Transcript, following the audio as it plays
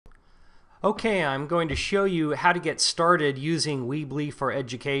Okay, I'm going to show you how to get started using Weebly for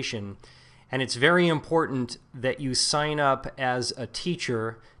education. And it's very important that you sign up as a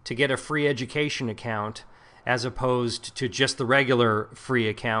teacher to get a free education account as opposed to just the regular free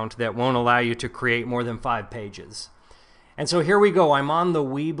account that won't allow you to create more than 5 pages. And so here we go. I'm on the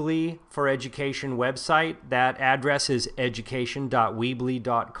Weebly for Education website. That address is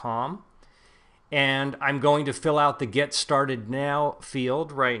education.weebly.com. And I'm going to fill out the Get Started Now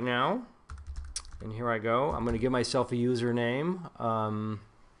field right now. And here I go. I'm going to give myself a username,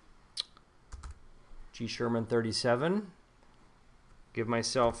 gsherman37. Give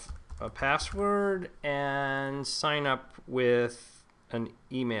myself a password and sign up with an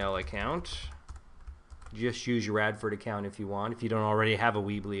email account. Just use your Radford account if you want, if you don't already have a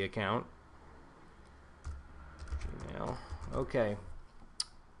Weebly account. Gmail. Okay.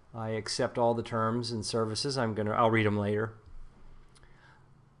 I accept all the terms and services. I'll read them later.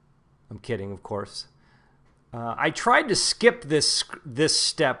 I'm kidding, of course. I tried to skip this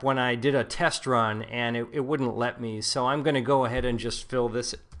step when I did a test run, and it wouldn't let me. So I'm going to go ahead and just fill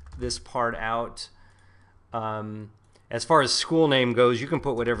this part out. As far as school name goes, you can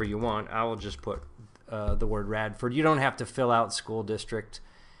put whatever you want. I will just put the word Radford. You don't have to fill out school district.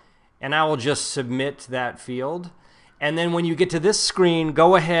 And I will just submit that field. And then when you get to this screen,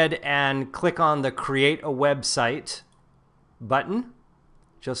 go ahead and click on the Create a Website button.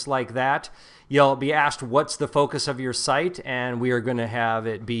 Just like that. You'll be asked what's the focus of your site, and we are going to have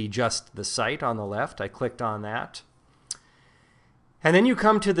it be just the site on the left. I clicked on that. And then you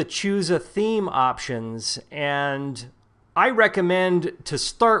come to the Choose a Theme options, and I recommend to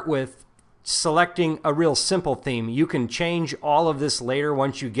start with selecting a real simple theme. You can change all of this later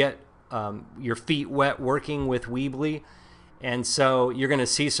once you get your feet wet working with Weebly. And so you're going to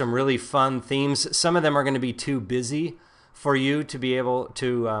see some really fun themes. Some of them are going to be too busy for you to be able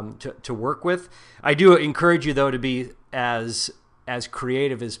to work with. I do encourage you, though, to be as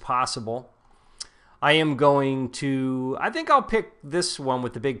creative as possible. I am going to, I think I'll pick this one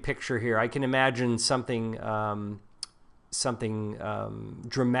with the big picture here. I can imagine something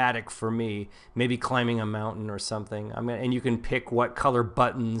dramatic for me, maybe climbing a mountain or something. And you can pick what color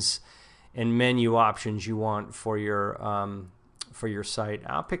buttons and menu options you want for your site.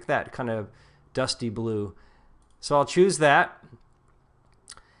 I'll pick that kind of dusty blue. So I'll choose that,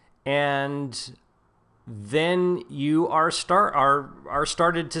 and then you are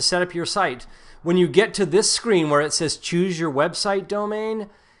started to set up your site. When you get to this screen where it says choose your website domain,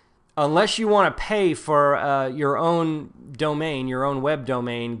 unless you want to pay for your own domain, your own web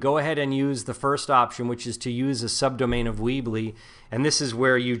domain, go ahead and use the first option, which is to use a subdomain of Weebly. And this is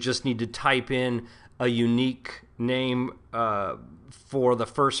where you just need to type in a unique name for the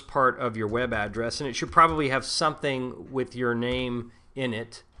first part of your web address, and it should probably have something with your name in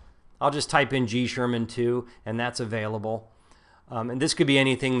it. I'll just type in gsherman2, and that's available. And this could be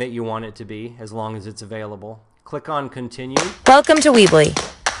anything that you want it to be, as long as it's available. Click on Continue. Welcome to Weebly,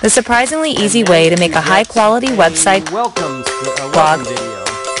 the surprisingly easy way to make a high-quality website, welcome video,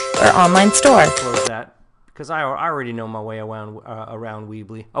 or online store. Close that, because I already know my way around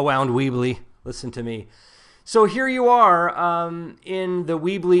Weebly. Around Weebly. Listen to me. So here you are in the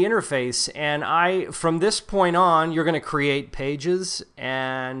Weebly interface, and from this point on, you're going to create pages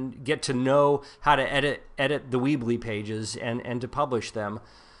and get to know how to edit the Weebly pages and to publish them.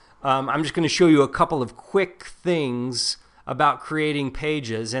 I'm just going to show you a couple of quick things about creating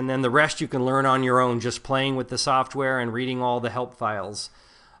pages, and then the rest you can learn on your own, just playing with the software and reading all the help files.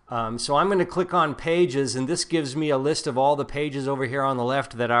 So I'm going to click on Pages, and this gives me a list of all the pages over here on the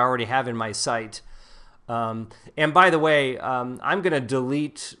left that I already have in my site. And by the way, I'm going to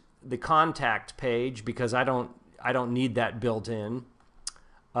delete the contact page because I don't need that built in.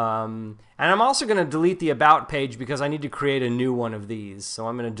 And I'm also going to delete the About page because I need to create a new one of these. So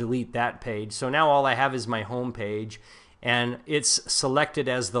I'm going to delete that page. So now all I have is my home page, and it's selected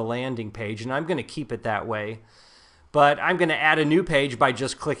as the landing page, and I'm going to keep it that way. But I'm going to add a new page by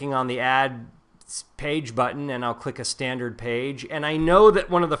just clicking on the Add Page button, and I'll click a standard page. And I know that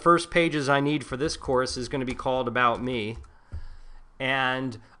one of the first pages I need for this course is going to be called About Me.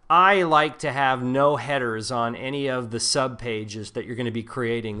 And I like to have no headers on any of the sub pages that you're going to be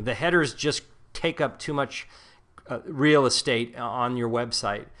creating. The headers just take up too much real estate on your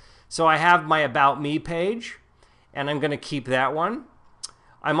website. So I have my About Me page, and I'm going to keep that one.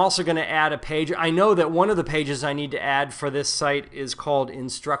 I'm also going to add a page. I know that one of the pages I need to add for this site is called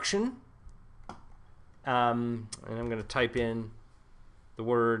Instruction. And I'm going to type in the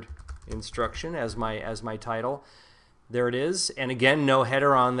word instruction as my title. There it is. And again, no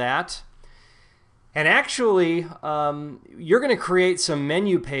header on that. And actually, you're going to create some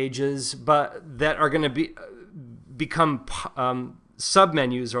menu pages, but that are going to become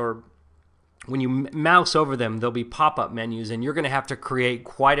submenus, or when you mouse over them, they'll be pop-up menus, and you're going to have to create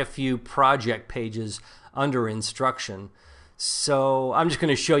quite a few project pages under instruction. So I'm just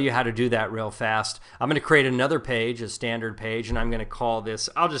going to show you how to do that real fast. I'm going to create another page, a standard page, and I'm going to call this,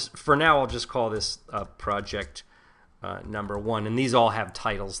 for now, I'll just call this project number 1. And these all have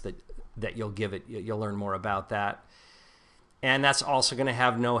titles that you'll give it. You'll learn more about that. And that's also going to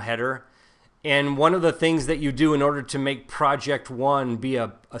have no header. And one of the things that you do in order to make project 1 be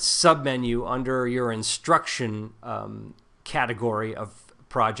a submenu under your instruction category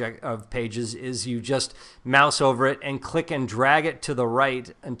of pages is you just mouse over it and click and drag it to the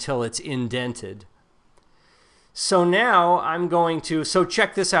right until it's indented. So now I'm going to,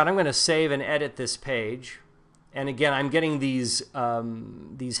 check this out. I'm going to save and edit this page. And again, I'm getting these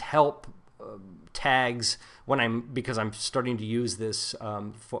help tags because I'm starting to use this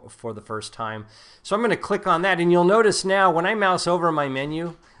for the first time. So I'm going to click on that, and you'll notice now when I mouse over my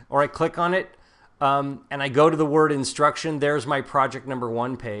menu or I click on it and I go to the word instruction, there's my project number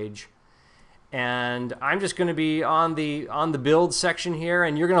 1 page. And I'm just going to be on the build section here,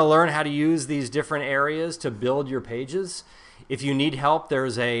 and you're going to learn how to use these different areas to build your pages. If you need help,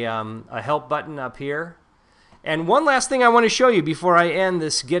 there's a help button up here. And one last thing I want to show you before I end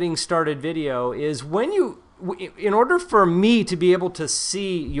this getting started video is in order for me to be able to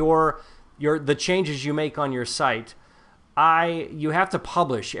see the changes you make on your site, you have to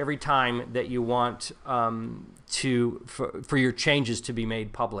publish every time that you want for your changes to be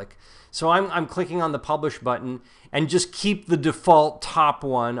made public. So I'm clicking on the publish button, and just keep the default top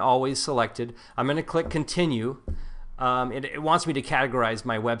one always selected. I'm going to click continue. It wants me to categorize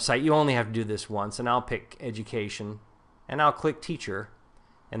my website. You only have to do this once, and I'll pick education, and I'll click teacher,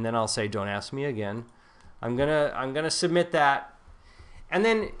 and then I'll say don't ask me again. I'm gonna submit that. And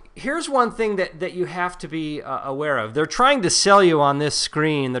then here's one thing that you have to be aware of. They're trying to sell you on this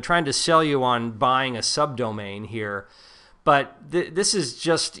screen. They're trying to sell you on buying a subdomain here. But this is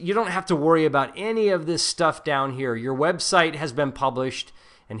just, you don't have to worry about any of this stuff down here. Your website has been published,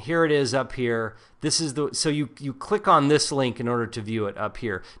 and here it is up here. So you click on this link in order to view it up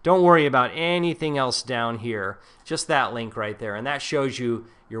here. Don't worry about anything else down here. Just that link right there, and that shows you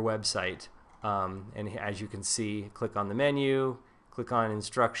your website. And as you can see, click on the menu, click on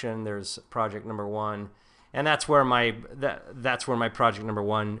instruction. There's project number 1, and that's where my project number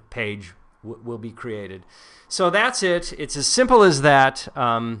 1 page will be created. So that's it. It's as simple as that.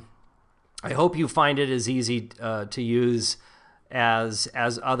 I hope you find it as easy to use as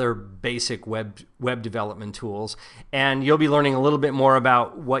other basic web development tools, and you'll be learning a little bit more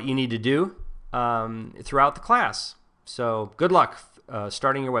about what you need to do throughout the class. So good luck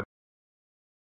starting your website.